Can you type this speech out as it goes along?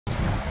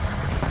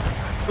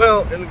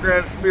Well, in the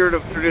grand spirit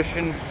of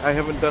tradition, I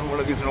haven't done one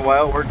of these in a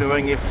while. We're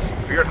doing a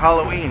Spirit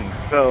Halloween,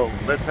 so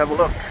let's have a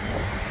look.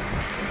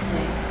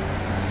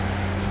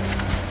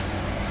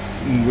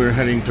 And we're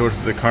heading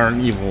towards the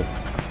carnival.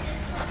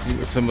 See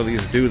what some of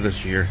these do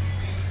this year.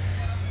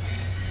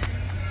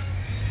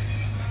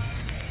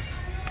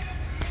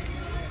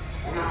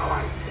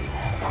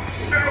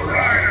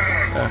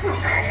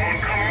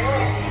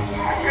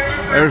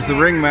 There's the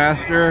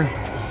ringmaster.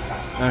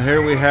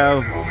 Here we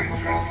have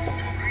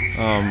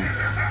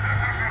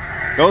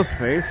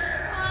Ghostface.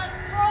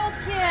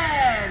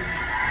 Broken.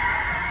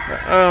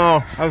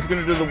 Oh, I was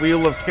gonna do the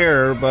Wheel of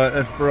Terror, but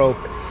it's broke.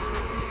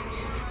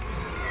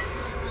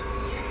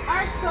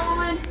 Art's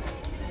going.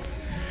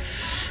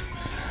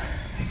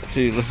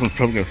 See, this one's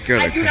probably gonna scare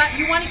I the do not.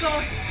 You want to go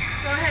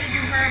ahead and do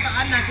her, but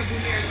I'm not gonna be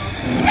here.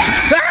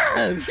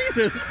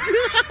 Jesus.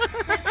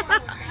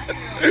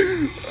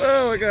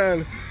 Oh my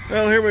God.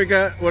 Well, here we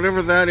got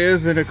whatever that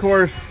is, and of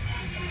course,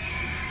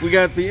 we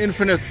got the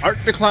infamous Art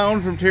the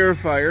Clown from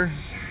Terrifier.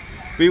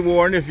 Be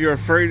warned, if you're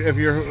afraid, if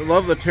you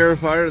love the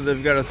Terrifier,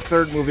 they've got a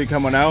third movie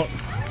coming out.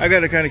 I got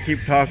to kind of keep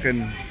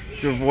talking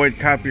to avoid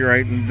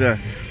copyright and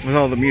with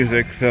all the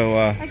music. So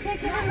I can't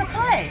get him to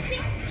play.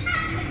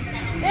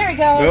 There he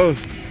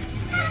goes.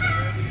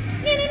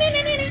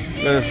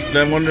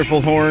 That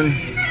wonderful horn.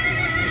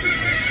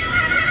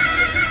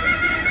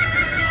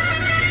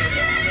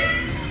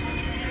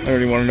 I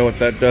already want to know what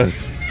that does.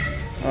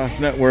 Oh, it's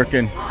not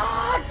working.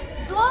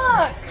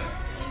 Look!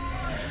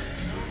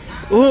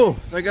 Ooh,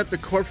 I got the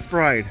Corpse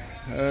Bride.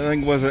 I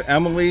think, was it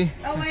Emily?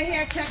 Oh, my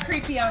hair got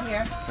creepy out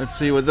here. Let's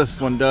see what this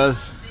one does.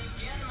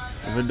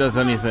 If it does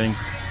anything.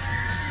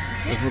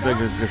 This looks like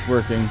it's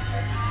working.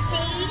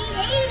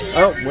 Hey,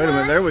 oh, wait a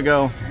minute. There we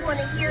go. You want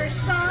to hear a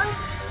song?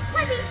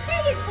 Let me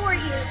sing it for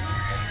you.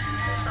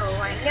 Oh,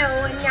 I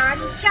know a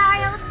naughty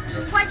child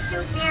who was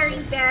so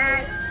very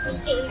bad.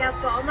 He ate up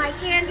all my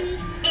candy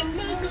and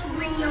made me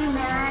real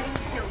mad.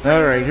 So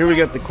Alright, here we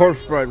got the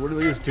Corpse Bride. What do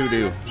these two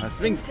do? I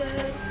think...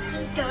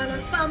 he's gonna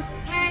bump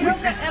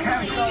heads.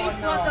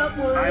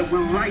 I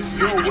will write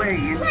your way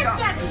in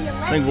time.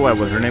 I think what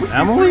was her name?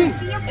 Emily?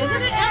 Isn't it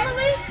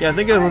Emily? Yeah, I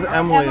think it was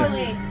Emily.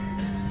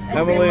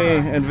 Emily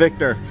and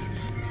Victor.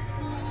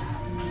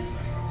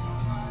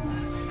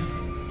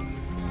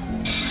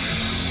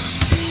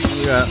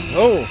 We got,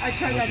 oh! I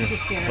tried not to get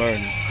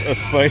scared. A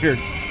spider.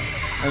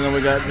 And then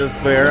we got this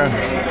bear.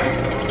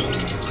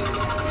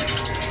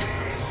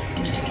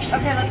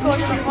 Okay, let's go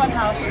to the fun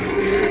house.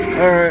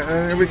 Alright,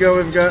 here we go.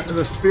 We've got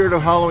the Spirit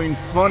of Halloween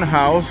Fun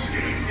House.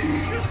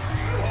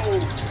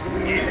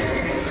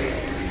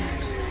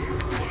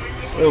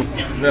 Oh,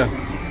 no.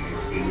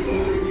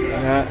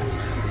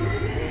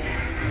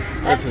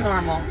 That's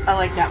normal. I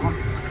like that one.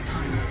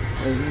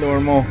 That's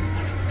normal.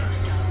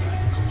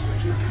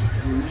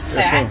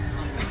 Fat.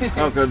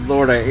 Oh, good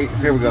Lord, I ate.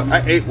 Here we go.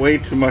 I ate way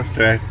too much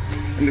today.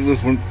 I need to lose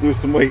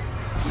some weight.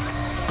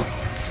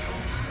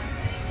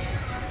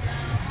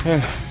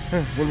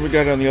 What do we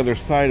got on the other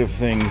side of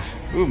things?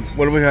 Ooh,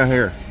 what do we got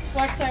here?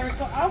 Watch Cyrus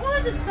go. I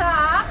wanted to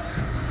stop.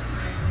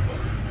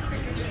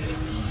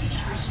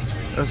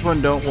 This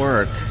one don't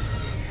work.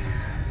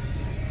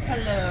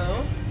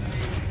 Hello.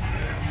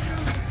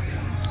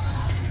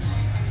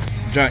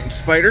 Giant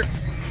spider. Okay.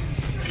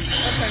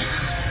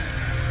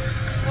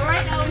 Well,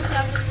 right now we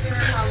have the Spirit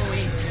of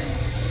Halloween.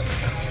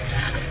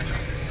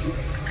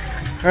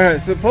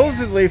 Alright,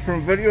 supposedly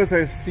from videos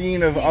I've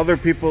seen of other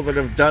people that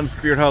have done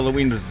Spirit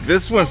Halloween,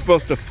 this one's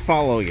supposed to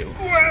follow you.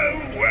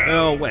 Well,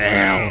 Oh,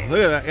 well. Look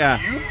at that, yeah.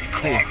 you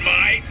caught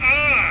my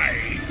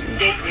eye.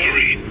 Don't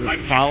worry,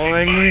 I'm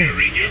following me?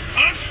 admiring your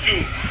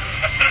costume.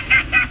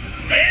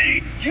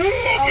 Hey, you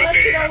over let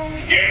you there. know when we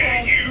get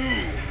Yeah, close. you.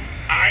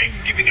 I'm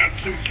giving out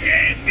some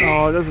candy.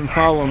 Oh, it doesn't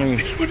follow me.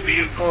 This would be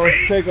a Oh, let's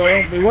great take a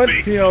way look. We to went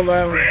make to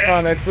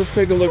animatronics. Let's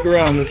take a look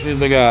around. Let's see what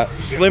they got.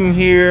 Slim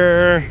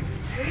here.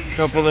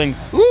 Couple things.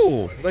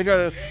 Ooh, they got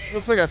a,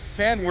 looks like a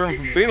sandworm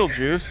from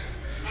Beetlejuice.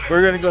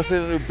 We're gonna go see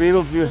the new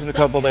Beetlejuice in a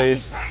couple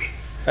days.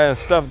 And a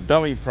stuffed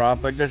dummy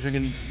prop. I guess you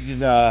can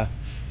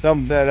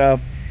sum that up.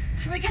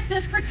 Should we get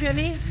this for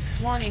Jimmy?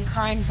 Wanting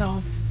Crime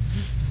Zone.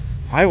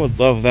 I would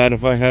love that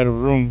if I had a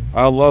room.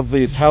 I love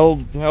these. Hell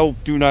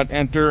do not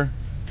enter.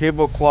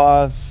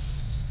 Tablecloths.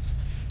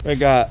 I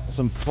got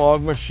some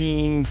fog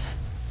machines.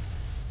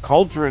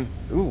 Cauldron.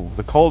 Ooh,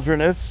 the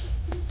cauldroness.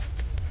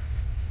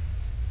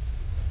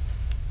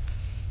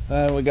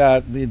 We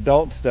got the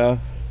adult stuff.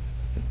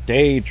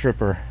 Day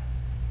Tripper.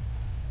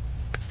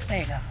 There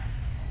you go.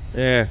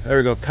 Yeah, there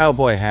we go.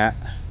 Cowboy hat.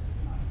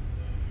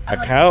 A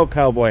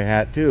cowboy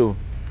hat too.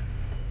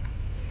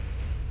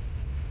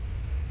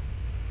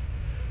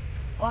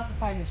 We'll have to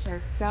find the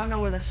shirts. I don't know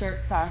where the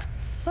shirts are.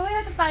 So we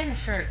have to find the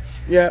shirts.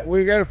 Yeah,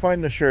 we gotta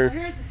find the Oh, shirts.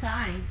 here's the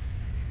signs.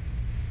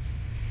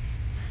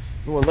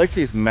 Ooh, I like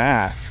these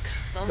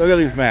masks. Those Look at are-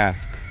 these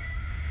masks.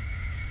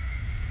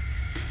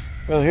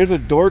 Well, here's the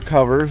door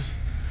covers.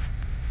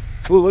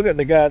 Ooh, look at,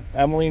 they got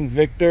Emily and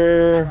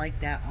Victor. I like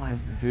that one.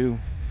 Too.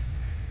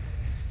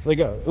 They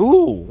got,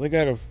 ooh, they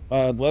got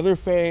a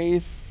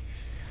Leatherface.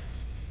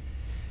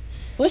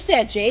 Wish they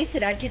had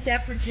Jason. I'd get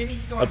that for Jimmy's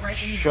store A right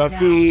when you go down.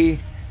 Chucky.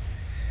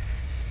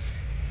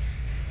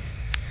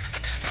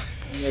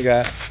 What we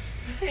got?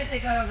 Let's see if they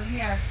got over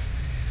here.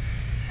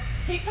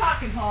 Keep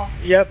talking, Paul.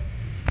 Yep.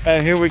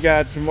 And here we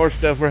got some more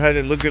stuff. We're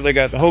headed. Look at, they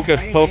got the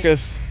Hocus Pocus.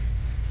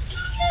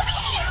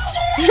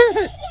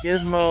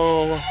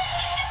 Gizmo.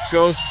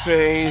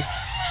 Ghostface.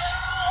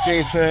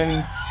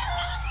 Jason.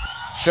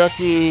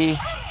 Chucky.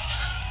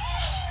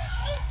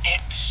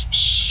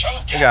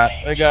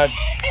 They got.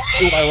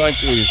 Ooh, I like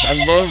these. I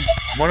love.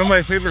 One of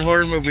my favorite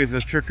horror movies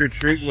is Trick or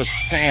Treat with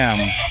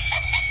Sam.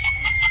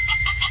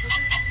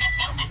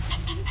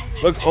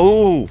 Look.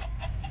 Oh.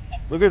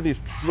 Look at these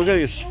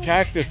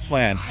cactus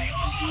plants.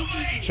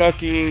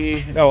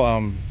 Chucky.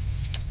 No.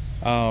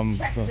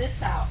 Check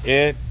this out.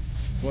 It.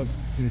 What?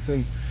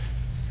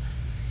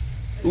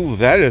 Ooh,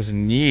 that is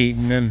neat.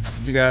 And then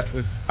we got.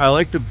 I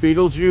like the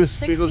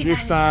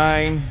Beetlejuice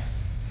sign.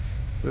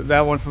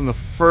 That one from the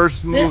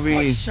first movie.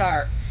 This one's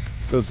sharp.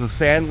 The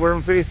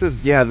sandworm faces.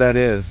 Yeah, that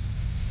is.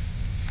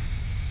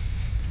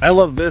 I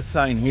love this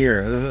sign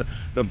here.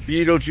 The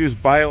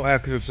Beetlejuice bio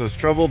ad, because it says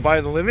 "Trouble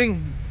by the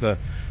Living." The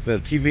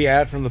TV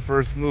ad from the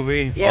first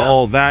movie. Yeah.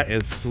 Oh, that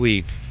is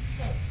sweet.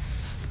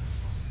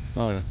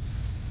 Oh.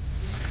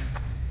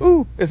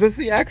 Ooh, is this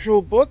the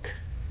actual book?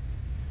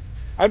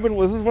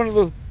 This is one of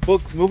those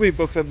movie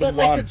books I've been But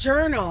like wanting. a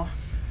journal.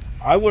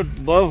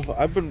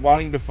 I've been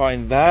wanting to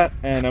find that,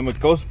 and I'm a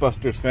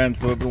Ghostbusters fan,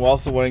 so I've been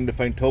also wanting to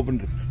find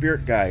Tobin's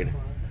Spirit Guide.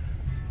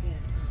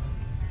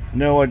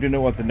 No, I do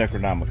not want the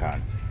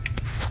Necronomicon.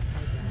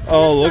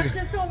 Oh, look.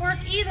 This don't work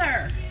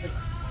either.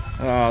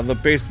 The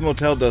base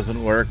motel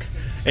doesn't work.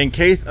 In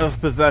case of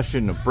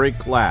possession, break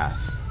glass.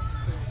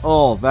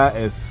 Oh, that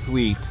is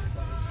sweet.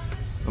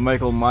 The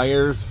Michael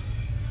Myers.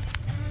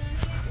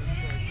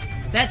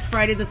 That's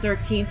Friday the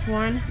 13th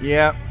one.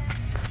 Yeah.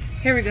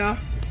 Here we go.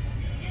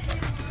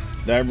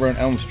 Nightmare on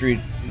Elm Street.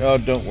 No,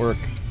 it don't work.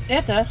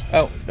 It does.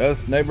 Oh,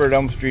 that's Nightmare on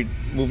Elm Street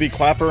movie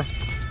clapper.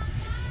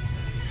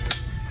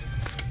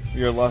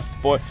 You're a lost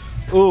boy.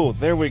 Ooh,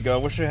 there we go.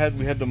 Wish we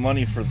had the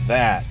money for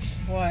that.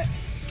 What?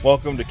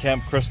 Welcome to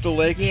Camp Crystal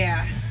Lake.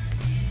 Yeah.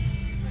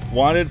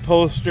 Wanted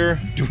poster.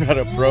 Do not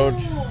approach.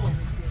 Ooh.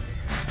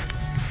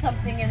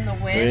 Something in the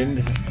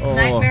wind. Oh,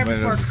 Nightmare man,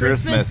 Before it's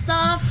Christmas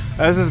stuff.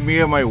 This is me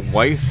and my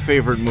wife's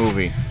favorite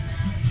movie.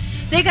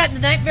 They got the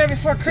Nightmare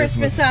Before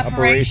Christmas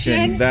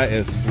operation. That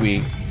is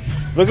sweet.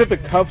 Look at the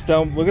cups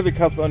down. Look at the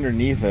cups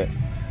underneath it.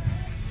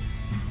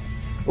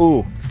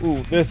 Ooh,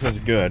 this is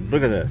good.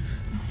 Look at this.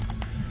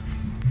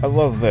 I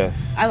love this.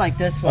 I like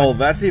this one. Oh,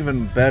 that's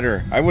even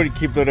better. I would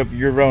keep that up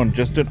year round,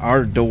 just at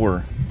our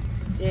door.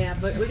 Yeah,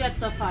 but we got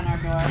stuff on our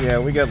door. Yeah,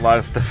 we got a lot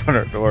of stuff on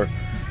our door.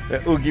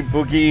 The Oogie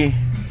Boogie.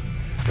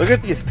 Look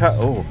at these cups.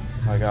 Oh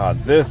my God,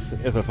 this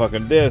is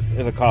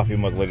a coffee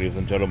mug, ladies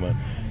and gentlemen.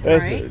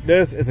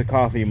 This is a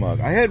coffee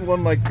mug. I had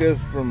one like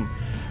this from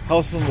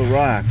House on the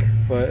Rock,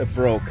 but it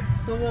broke.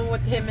 The one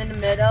with him in the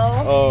middle.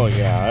 Oh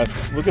yeah,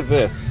 look at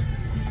this.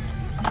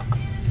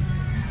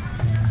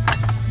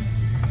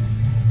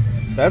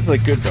 That's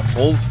like good to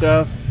hold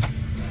stuff.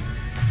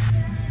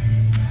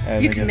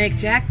 And you can make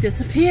Jack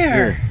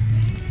disappear. Here.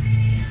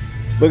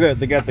 Look at,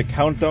 they got the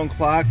countdown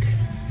clock.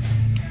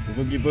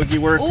 The Oogie Boogie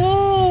work. Ooh.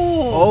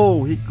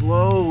 Oh, he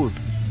glows.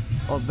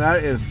 Oh,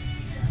 that is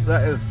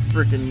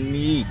freaking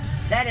neat.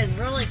 That is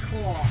really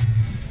cool.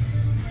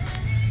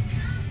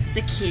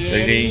 The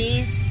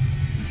kitties.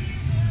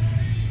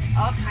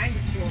 All kinds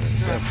of cool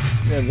stuff.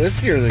 Yeah,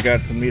 this year they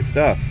got some neat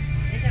stuff.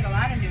 They got a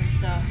lot of new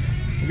stuff.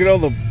 Look at all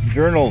the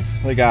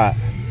journals they got.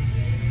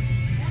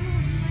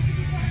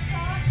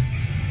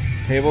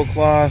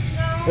 Tablecloth.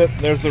 No. Yep,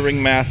 there's the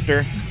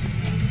Ringmaster.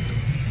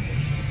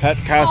 Pet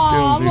Oh,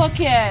 costumes. look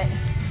it.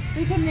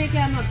 We can make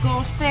him a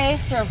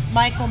Ghostface or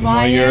Michael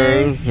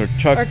Myers. Or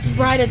Chuck. Or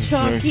Bride of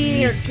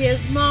Chucky or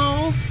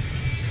Gizmo.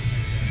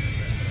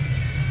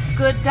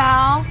 Good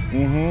doll.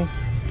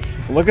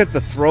 Mm-hmm. Look at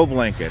the throw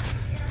blanket.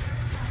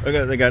 Look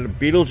at, they got a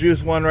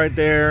Beetlejuice one right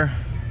there.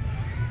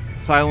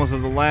 Silence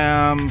of the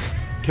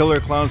Lambs. Killer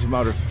Clowns from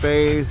Outer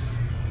Space.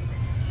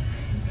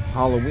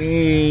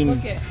 Halloween.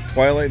 Look it.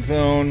 Twilight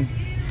Zone.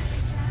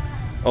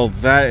 Oh,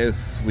 that is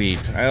sweet.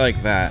 I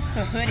like that. It's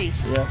a hoodie.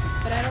 Yeah.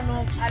 But I don't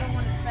know. I don't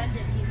want to spend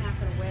it. He's not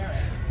going to wear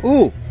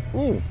it.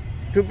 Ooh.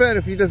 Too bad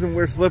if he doesn't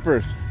wear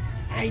slippers.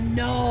 I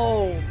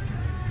know.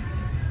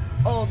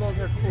 Oh, those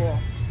are cool.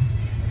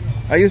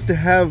 I used to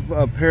have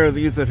a pair of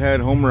these that had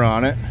Homer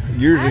on it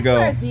years ago. I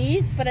wear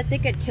these, but I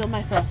think I'd kill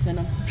myself in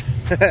them.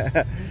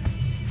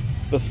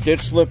 The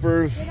Stitch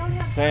slippers,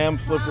 Sam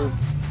slippers.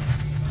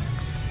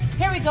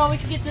 Here we go. We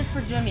can get this for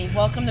Jimmy.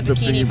 Welcome to The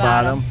Bikini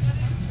Bottom.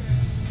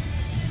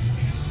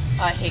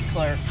 I hate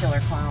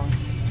Killer Clown.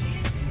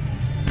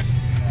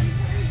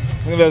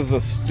 I think that's the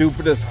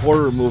stupidest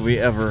horror movie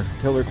ever.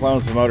 Killer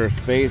Clowns from Outer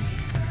Space.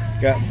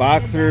 Got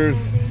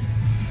boxers.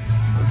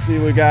 Let's see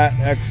what we got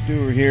next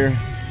over here.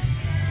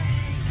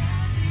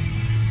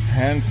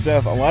 Hand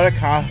stuff. A lot of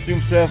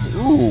costume stuff.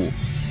 Ooh.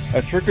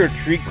 A Trick or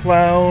Treat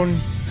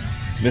clown.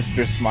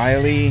 Mr.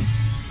 Smiley.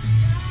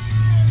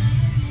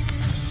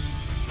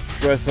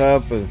 Dress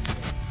up as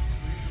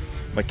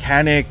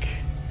Mechanic,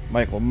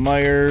 Michael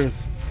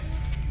Myers,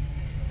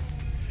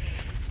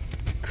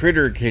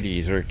 Critter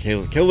Kitties or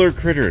Killer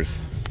Critters.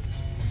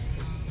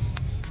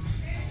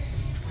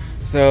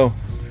 So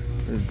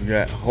we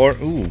got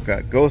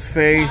got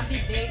Ghostface.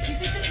 Zombie baby. You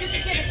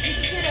could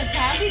get a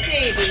zombie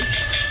baby.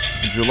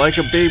 Would you like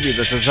a baby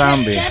that's a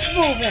zombie? That's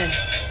moving.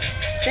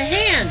 The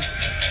hands.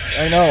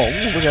 I know.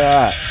 Ooh, look at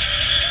that.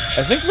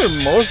 I think they're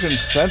motion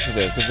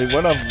sensitive because they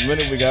went off the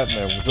minute we got in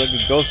there. Was it like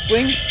a ghost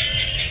swing?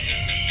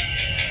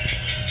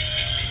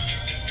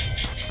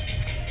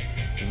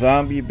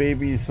 Zombie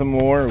baby some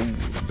more. Ooh,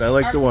 I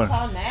like the one.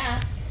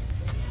 Mask.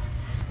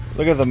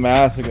 Look at the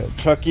mask. We got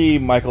Chucky,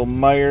 Michael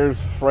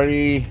Myers,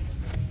 Freddy,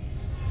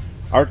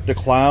 Art the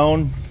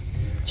Clown,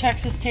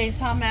 Texas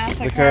Chainsaw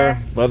Massacre,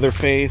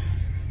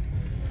 Leatherface.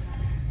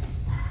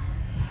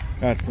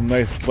 Got some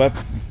nice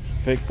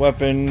fake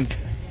weapons.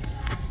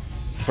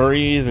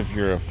 Furries, if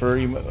you're a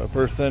furry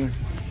person.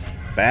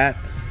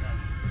 Bats.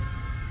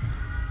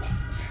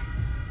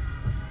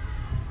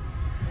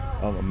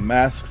 All the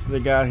masks they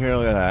got here,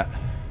 look at that.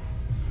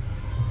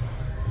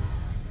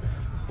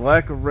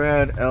 Black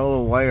Red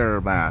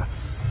L-Wire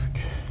mask.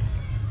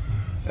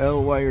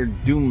 L-Wire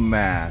Doom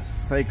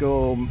mask.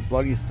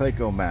 Bloody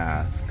Psycho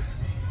masks.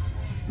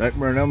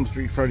 Nightmare on Elm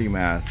Street Freddy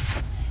mask.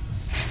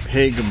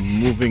 Pig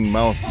moving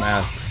mouth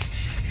mask.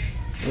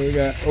 What do we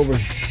got over?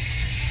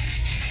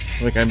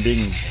 Like I'm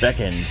being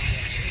beckoned.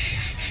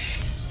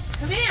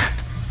 Come here.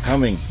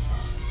 Coming.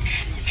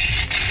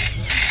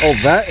 Oh,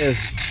 that is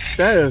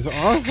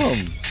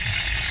awesome.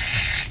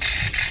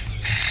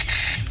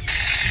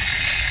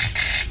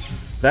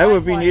 That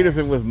would be neat if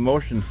it was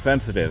motion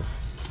sensitive.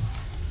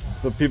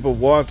 So people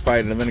walk by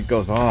it and then it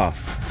goes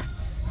off.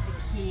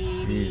 The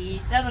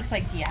kitty. That looks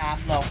like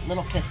Diablo. A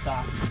little pissed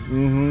off.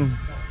 Mm-hmm.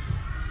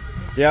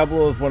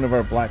 Diablo is one of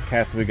our black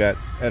cats we got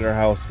at our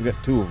house. We got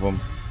 2 of them.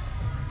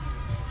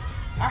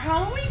 Our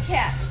Halloween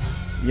cats.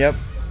 Yep.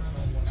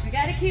 We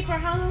gotta keep our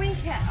Halloween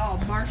cat.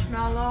 Oh,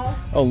 Marshmallow.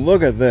 Oh,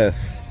 look at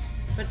this.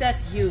 But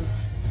that's youth.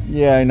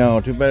 Yeah, I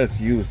know. Too bad it's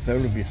youth. That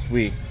would be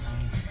sweet.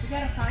 We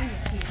gotta find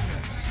a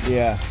t-shirt.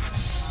 Yeah.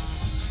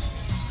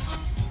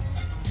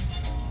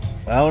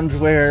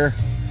 Loungewear.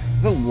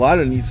 There's a lot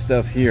of neat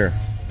stuff here.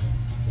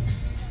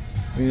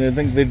 I mean, I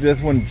think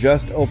this one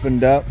just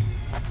opened up.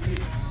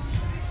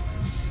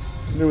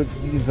 I wonder what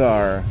these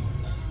are.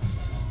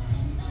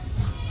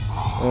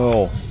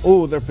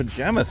 Oh, they're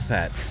pajama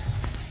sets.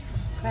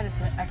 I bet it's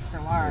an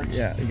extra large.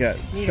 Yeah, you got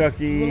Need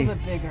Chucky. A little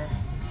bit bigger.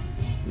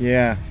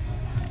 Yeah.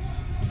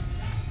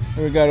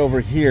 What we got over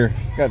here?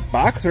 Got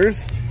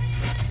boxers.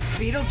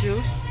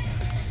 Beetlejuice.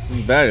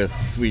 That is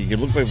sweet. You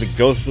look like the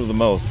ghost of the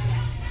most.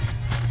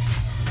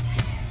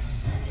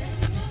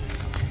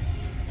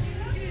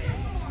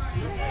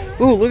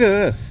 Ooh, look at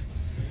this.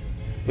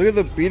 Look at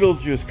the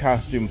Beetlejuice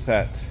costume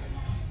sets.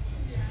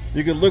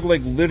 You could look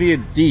like Lydia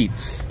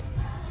Dietz.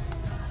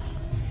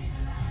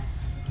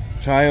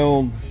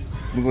 Child,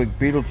 look like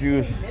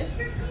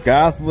Beetlejuice.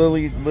 Goth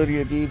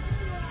Lydia Dietz.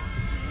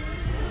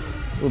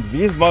 Well,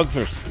 these mugs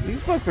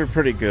are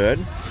pretty good.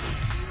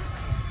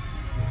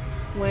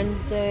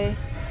 Wednesday.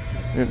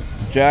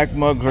 Jack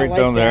mugs right like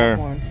down that there.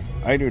 one.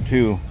 I do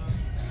too.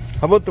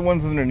 How about the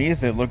ones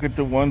underneath it? Look at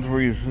the ones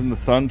where he's in the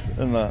sun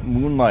and the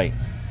moonlight.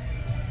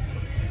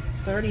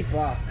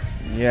 $30.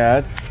 Yeah,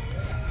 it's.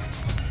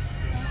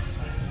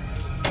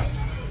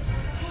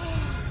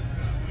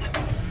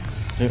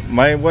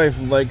 My wife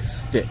likes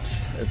Stitch.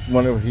 It's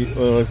one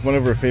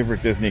of her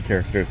favorite Disney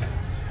characters.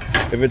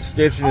 If it's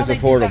Stitch and it's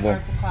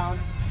affordable.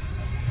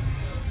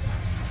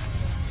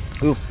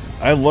 Ooh,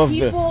 I love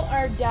this. People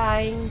are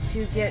dying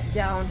to get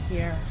down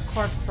here.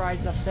 Corpse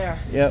Bride's up there.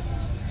 Yep.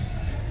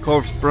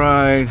 Corpse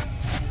Bride.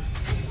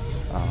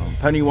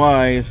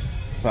 Pennywise.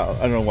 I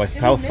don't know why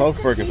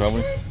Southburg is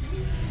on.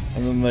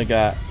 And then they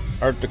got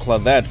Art the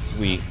Clown. That's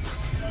sweet.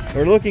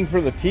 We're looking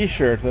for the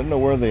T-shirts. I don't know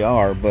where they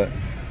are, but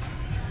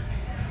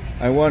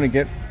I want to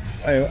get.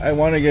 I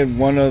want to get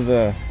one of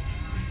the.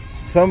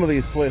 Some of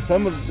these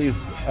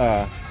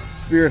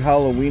Spirit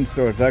Halloween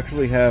stores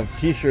actually have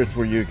T-shirts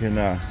where you can.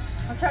 I'll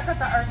check out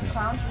the Art the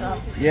Clown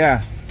stuff.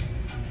 Yeah.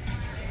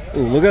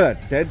 Ooh, look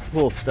at that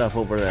Deadpool stuff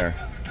over there.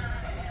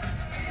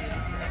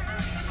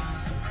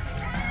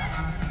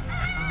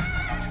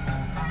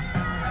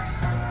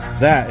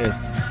 That is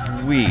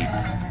sweet.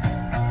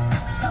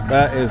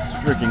 That is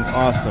freaking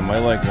awesome. I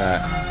like that.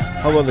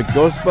 How about the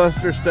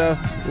Ghostbuster stuff?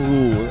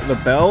 Ooh, the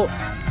belt?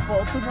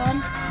 Both of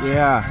them?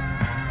 Yeah.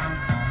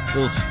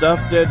 Little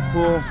stuffed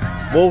Deadpool.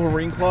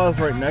 Wolverine claws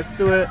right next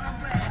to it.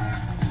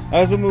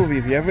 How's the movie?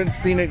 If you haven't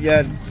seen it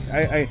yet,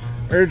 I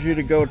urge you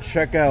to go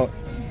check out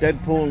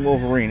Deadpool and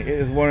Wolverine. It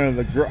is one of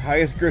the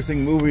highest grossing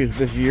movies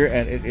this year,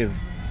 and it is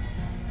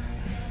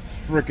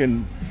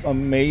freaking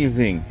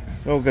amazing.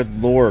 Oh,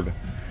 good lord.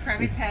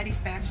 Krabby Patty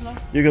spatula?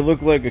 You could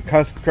look like a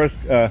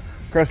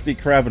Krusty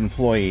Krab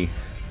employee.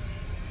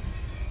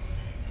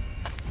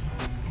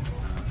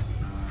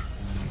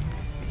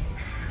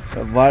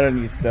 A lot of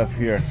neat stuff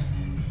here.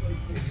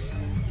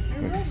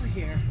 They're over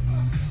here.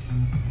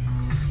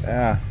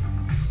 Yeah.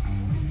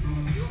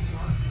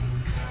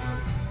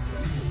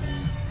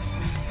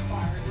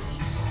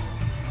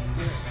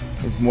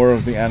 It's more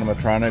of the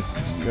animatronics.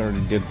 We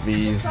already did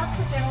these. It sucks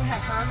that they don't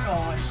have her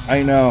going.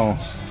 I know.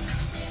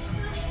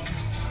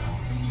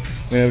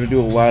 We have to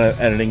do a lot of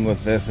editing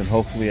with this, and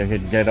hopefully I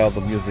can get all the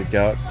music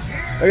out.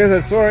 Like I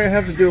said, sorry, I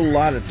have to do a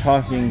lot of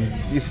talking.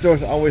 These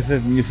stores always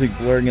have music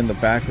blaring in the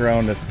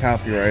background that's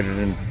copyrighted,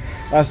 and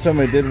last time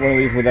I did one of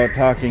these without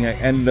talking, I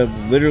ended up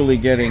literally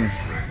getting...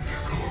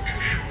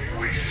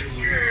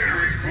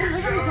 They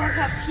literally don't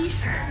have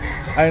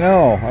t-shirts. I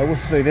know, I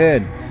wish they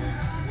did.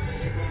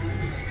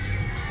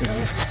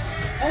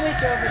 Oh wait,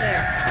 they're over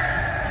there.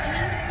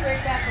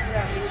 Straight back over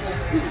there.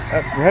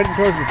 We're heading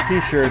towards the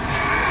t-shirts.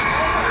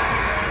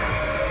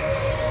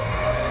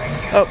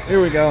 Oh,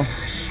 here we go.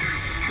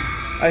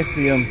 I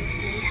see them.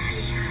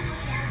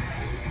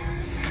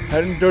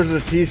 Heading towards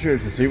the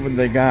t-shirts to see what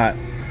they got.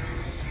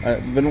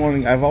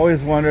 I've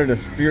always wanted a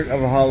Spirit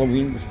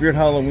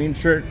Halloween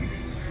shirt.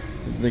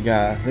 They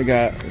got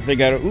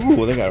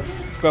a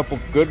couple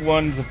good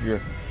ones if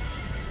you're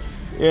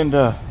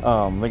into.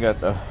 They got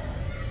the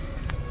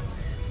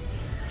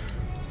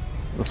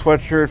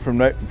sweatshirt from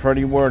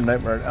Freddy wore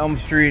Nightmare on Elm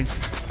Street.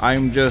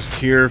 I'm just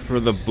here for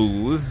the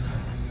booze.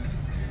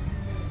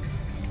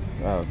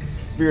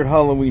 Spirit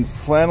Halloween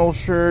flannel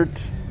shirt,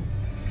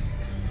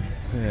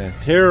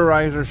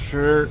 Terrorizer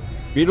shirt,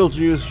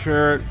 Beetlejuice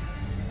shirt.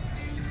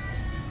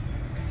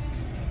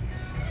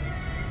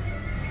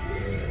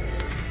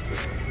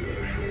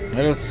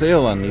 They don't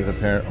sale on these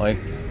apparently.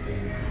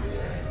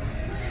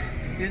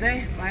 Do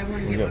they? Buy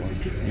one, get one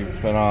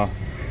 50% off.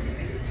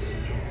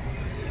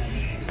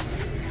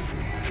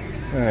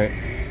 Alright.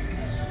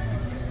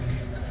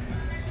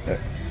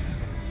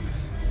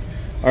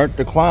 Art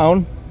the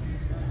Clown.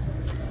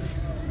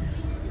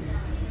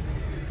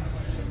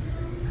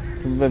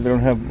 They don't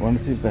have. I want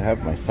to see if they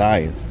have my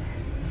size.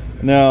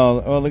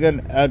 No, well, they got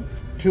a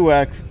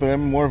 2X, but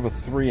I'm more of a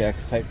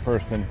 3X type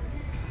person.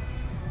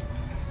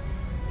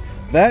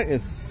 That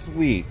is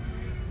sweet.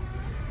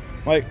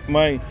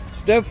 My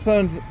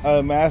stepson's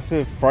a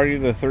massive Friday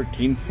the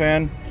 13th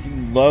fan. He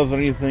loves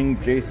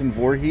anything Jason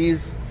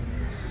Voorhees.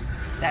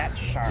 That's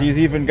sharp. He's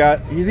even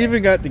got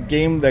the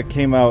game that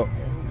came out,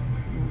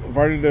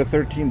 Friday the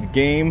 13th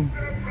game,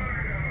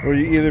 where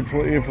you either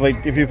play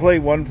if you play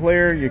one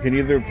player, you can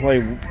either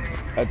play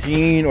a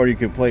teen or you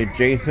can play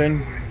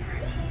Jason.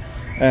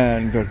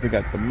 And of course they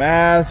got the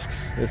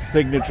masks, his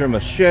signature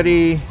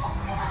machete.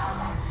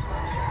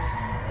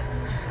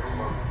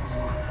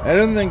 I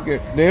don't think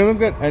they haven't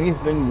got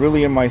anything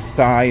really in my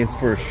size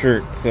for a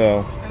shirt,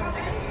 so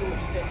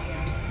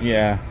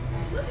yeah.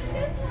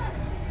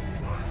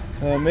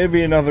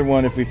 Maybe another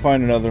one if we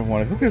find another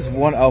one. I think there's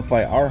one out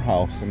by our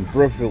house in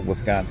Brookfield,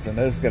 Wisconsin.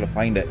 I just gotta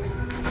find it.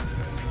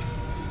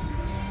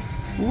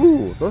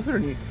 Ooh, those are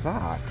neat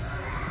socks.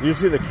 You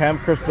see the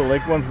Camp Crystal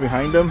Lake ones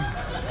behind them?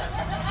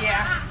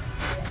 Yeah.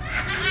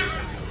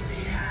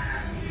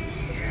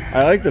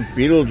 I like the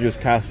Beetlejuice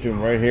costume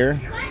right here.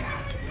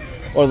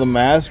 Or the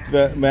mask,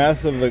 the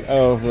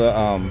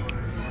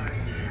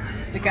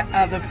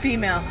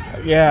female.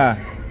 Yeah.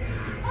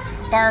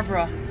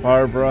 Barbara.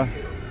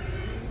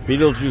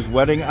 Beetlejuice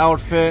wedding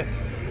outfit.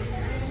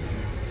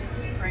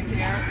 Right here.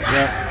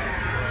 Yeah.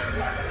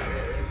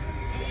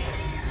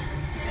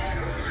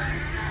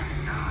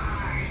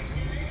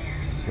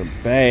 The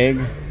bag.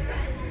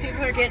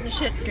 People are getting the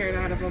shit scared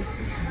out of them.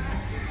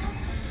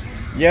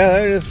 Yeah,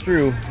 that is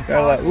true.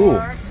 Got a lot.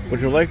 Ooh, would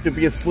you like to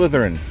be a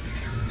Slytherin?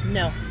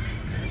 No.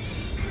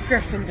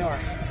 Gryffindor.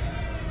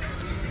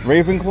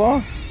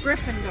 Ravenclaw?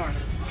 Gryffindor.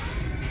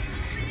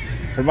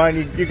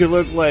 Hermione, you could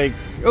look like...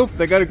 Oh,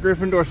 they got a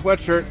Gryffindor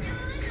sweatshirt.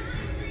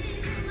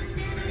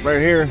 Right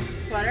here.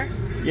 Sweater?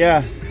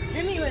 Yeah.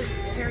 Jimmy was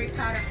Harry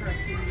Potter for a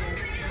few years.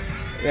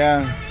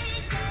 Yeah.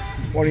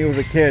 When he was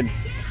a kid.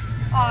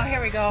 Oh, here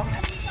we go.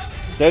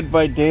 Dead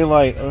by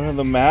Daylight.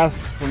 The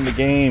mask from the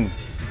game.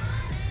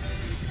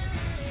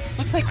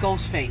 Looks like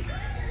Ghostface.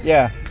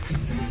 Yeah.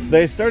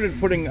 They started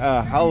putting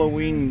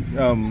Halloween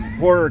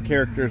horror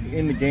characters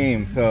in the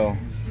game, so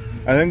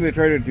I think they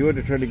try to do it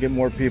to try to get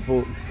more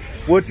people.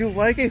 Would you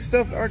like a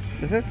stuffed Art?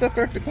 Is that stuffed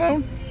Art the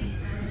Clown?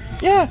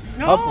 Yeah.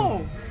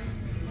 No.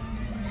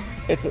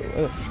 It's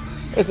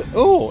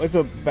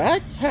a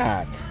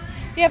backpack.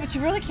 Yeah, but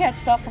you really can't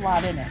stuff a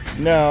lot in it.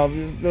 No,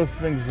 those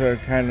things are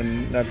kind of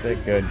not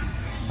that good.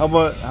 How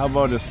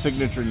about a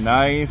signature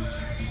knife?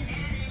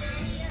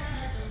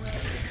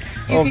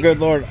 Oh, good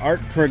Lord, Art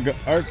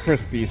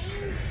Krispies.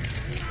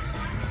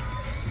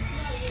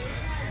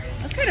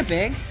 That's kind of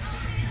big.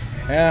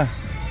 Yeah,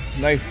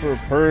 nice for a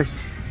purse.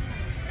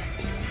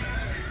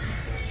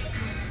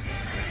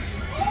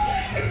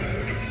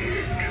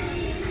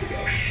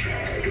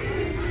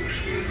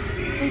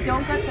 They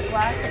don't got the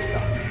glasses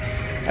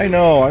though. I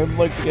know. I'd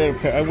like to get a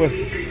pair.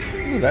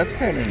 Ooh, that's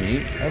kind of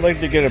neat. I'd like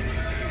to get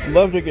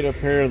love to get a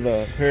pair of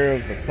the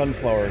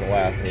sunflower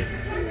glasses.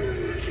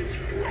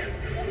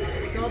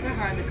 Those are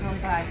hard to come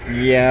by.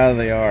 Yeah,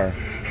 they are.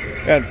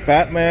 Got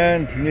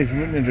Batman, Teenage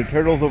Mutant Ninja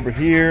Turtles over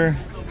here.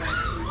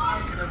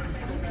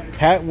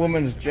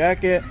 Catwoman's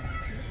jacket.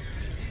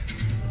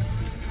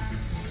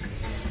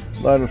 A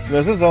lot of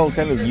this is all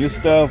kind of used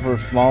stuff or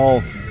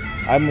smalls.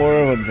 I'm more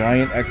of a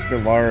giant extra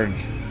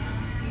large.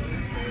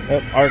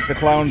 Yep, Art the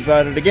Clown's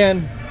at it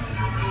again.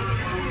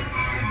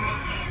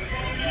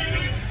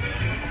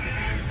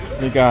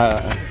 We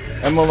got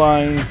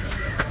Emmeline,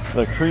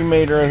 the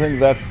cremator. I think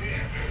that's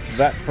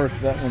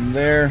that one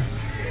there.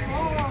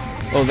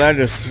 Oh, that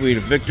is sweet.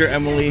 Victor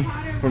Emily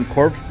from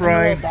Corpse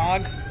Bride. Little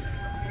dog.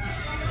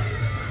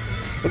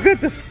 Look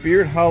at the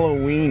Spirit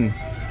Halloween.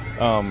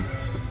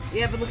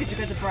 Yeah, but look at you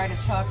got the Bride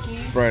of Chucky.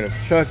 Bride of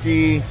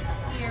Chucky.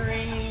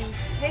 Earrings.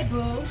 Hey,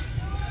 boo.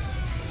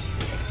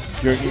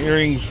 Your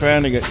earrings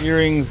fan. You got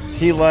earrings,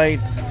 tea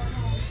lights.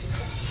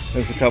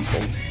 There's a couple.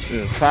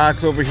 There's a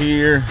box over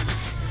here.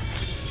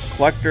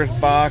 Collector's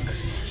box.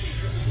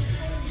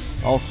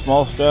 All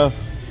small stuff.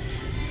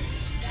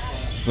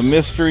 The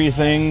mystery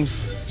things.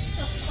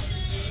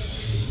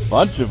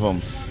 Bunch of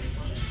them.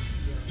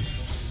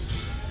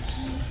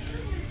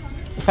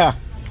 Ha!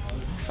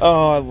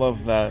 Oh, I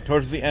love that.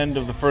 Towards the end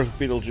of the first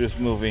Beetlejuice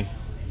movie.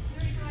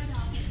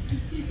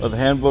 The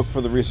handbook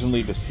for the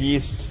recently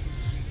deceased.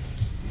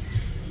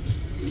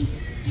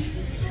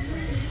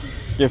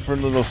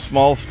 Different little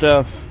small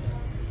stuff.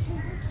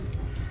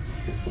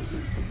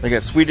 They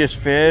got Swedish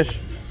Fish,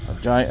 a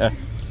giant,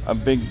 a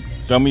big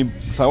dummy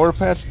Sour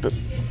Patch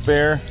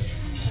Bear.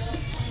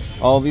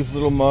 All these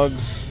little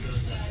mugs,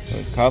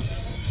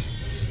 cups.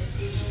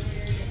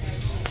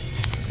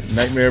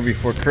 Nightmare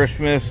Before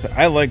Christmas.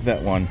 I like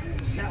that one.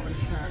 That one's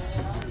sharp.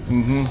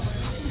 Mm-hmm.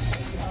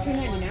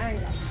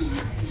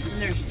 $2.99.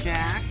 And there's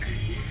Jack.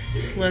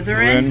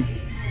 Slytherin.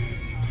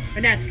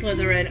 Or not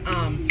Slytherin,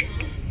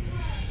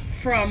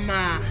 from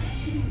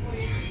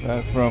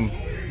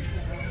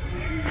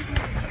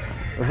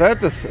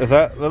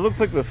that looks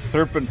like the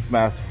serpent's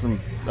mask from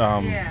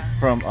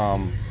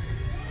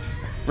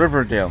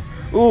Riverdale.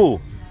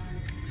 Ooh,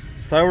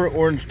 sour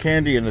orange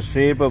candy in the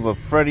shape of a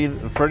Freddy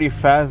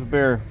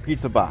Fazbear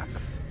pizza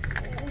box.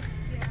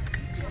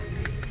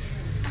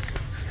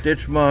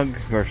 Stitch mug,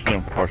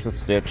 of course a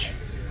Stitch.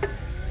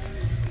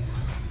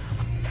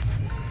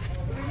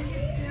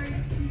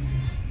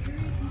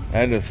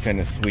 That is kind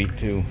of sweet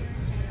too.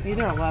 These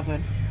are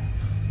 11.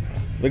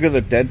 Look at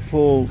the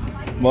Deadpool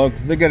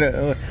mugs. They got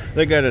a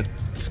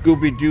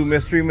Scooby-Doo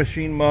Mystery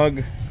Machine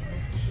mug.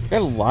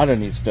 Got a lot of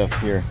neat stuff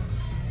here.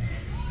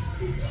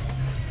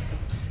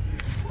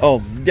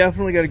 Oh,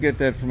 definitely got to get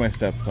that for my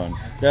stepson.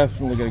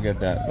 Definitely got to get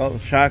that. Oh,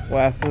 shot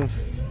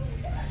glasses.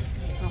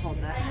 I'll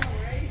hold that.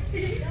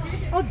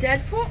 Oh,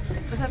 Deadpool?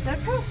 Is that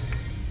Deadpool?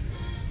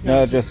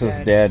 No, it just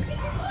says dead.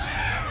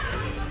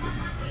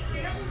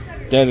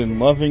 Dead and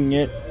loving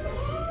it.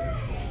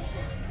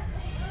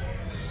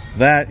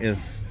 That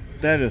is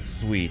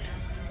sweet.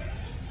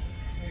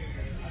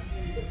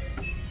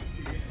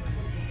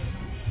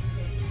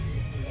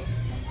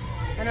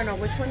 I don't know,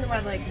 which one do I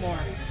like more?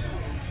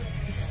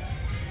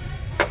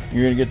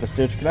 You're gonna get the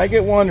Stitch. Can I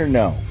get one or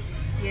no?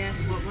 Yes,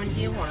 what one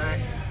do you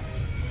want?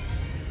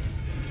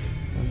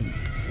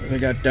 What they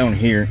got down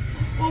here?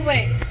 Oh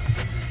wait,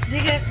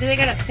 did they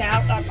get a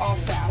all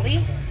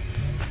Sally?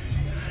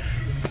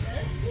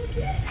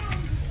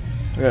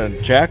 We got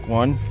a Jack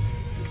one.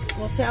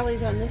 Well,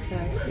 Sally's on this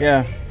side.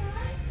 Yeah.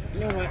 You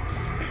know what?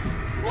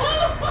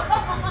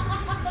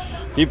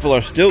 People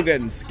are still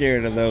getting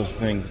scared of those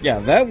things. Yeah,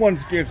 that one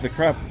scared the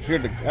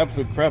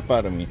absolute crap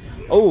out of me.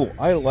 Oh,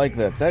 I like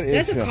that.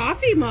 That's a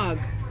coffee mug.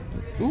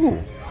 Ooh.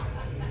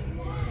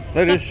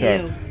 That is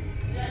sharp.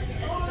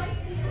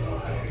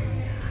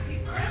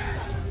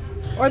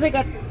 Or they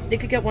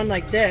could get one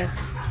like this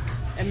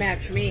and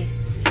match me.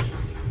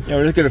 Yeah,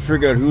 we're just gonna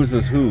figure out whose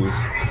is whose.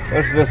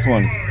 What's this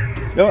one?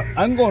 You know what?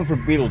 I'm going for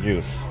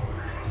Beetlejuice.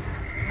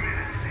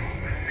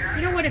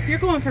 You know what? If you're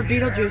going for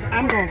Beetlejuice,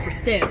 I'm going for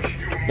Stitch.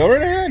 Go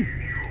right ahead.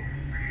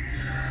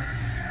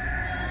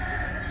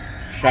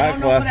 I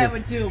don't know what I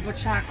would do, but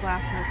shot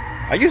glasses.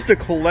 I used to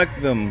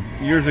collect them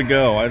years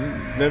ago.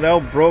 They all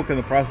broke in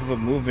the process of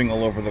moving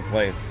all over the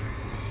place.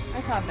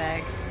 I saw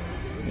bags.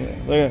 Yeah,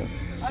 look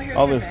at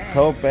all this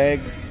tote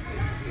bags.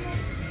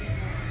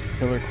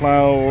 Killer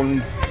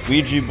clowns,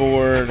 Ouija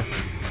board.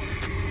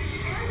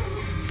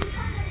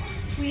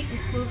 Sweet and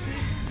spooky.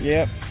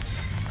 Yep.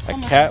 A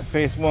cat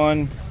face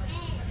one.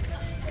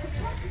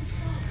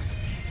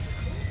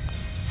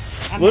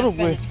 I'm not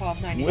spending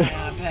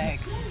 $12.99 on a bag.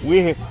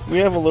 We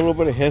have a little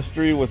bit of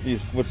history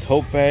with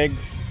tote bags.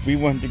 We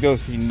went to go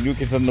see New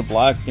Kids on the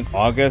Block in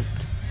August.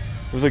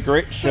 It was a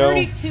great show.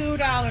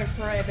 $32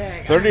 for a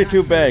bag.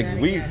 32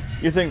 bags.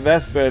 You think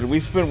that's bad?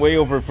 We spent way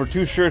over for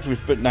 2 shirts. We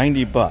spent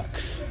 $90.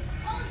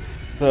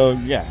 So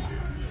yeah.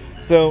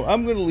 So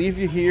I'm gonna leave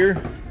you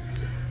here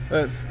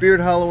at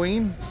Spirit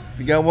Halloween. If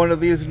you got one of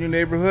these in your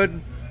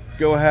neighborhood,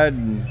 go ahead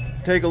and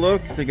take a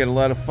look. They got a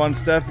lot of fun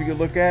stuff you can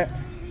look at.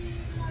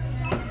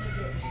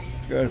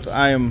 Because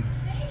I am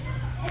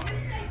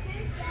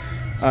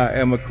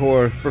of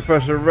course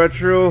Professor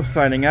Retro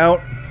signing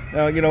out.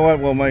 You know what?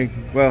 Well, my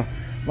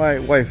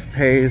wife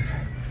pays.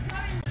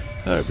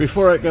 All right,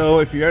 before I go,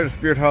 if you're at a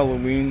Spirit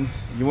Halloween,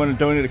 you want to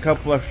donate a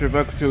couple extra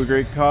bucks to a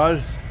great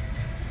cause,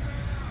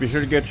 be sure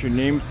to get your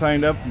name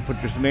signed up and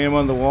put your name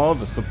on the wall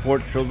to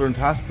support Children's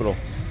Hospital.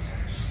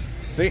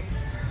 See?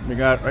 We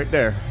got it right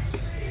there.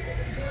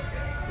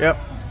 Yep.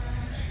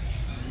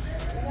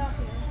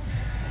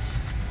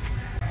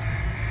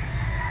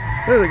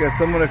 Hey, they got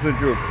someone actually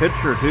drew a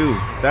picture too.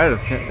 That is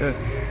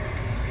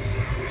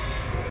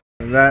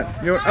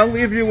that. You know, I'll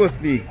leave you with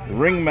the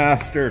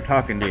ringmaster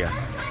talking to you.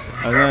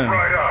 And then,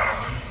 right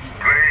up.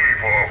 Play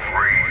for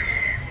free.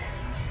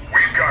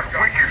 We've got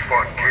wicked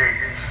fun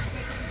games.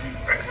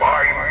 And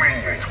my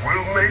minions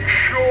will make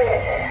sure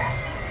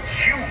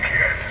you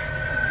get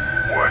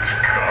what's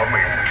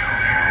coming to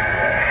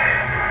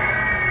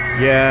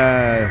you.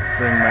 yes,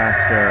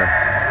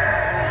 ringmaster.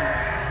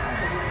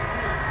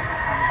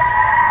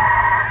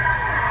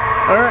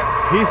 Alright,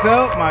 peace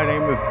out. My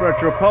name is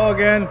Retro Paul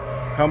again.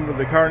 Come to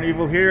the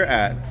Carnival here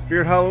at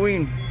Spirit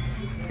Halloween.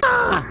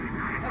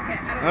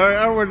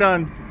 Alright, we're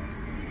done.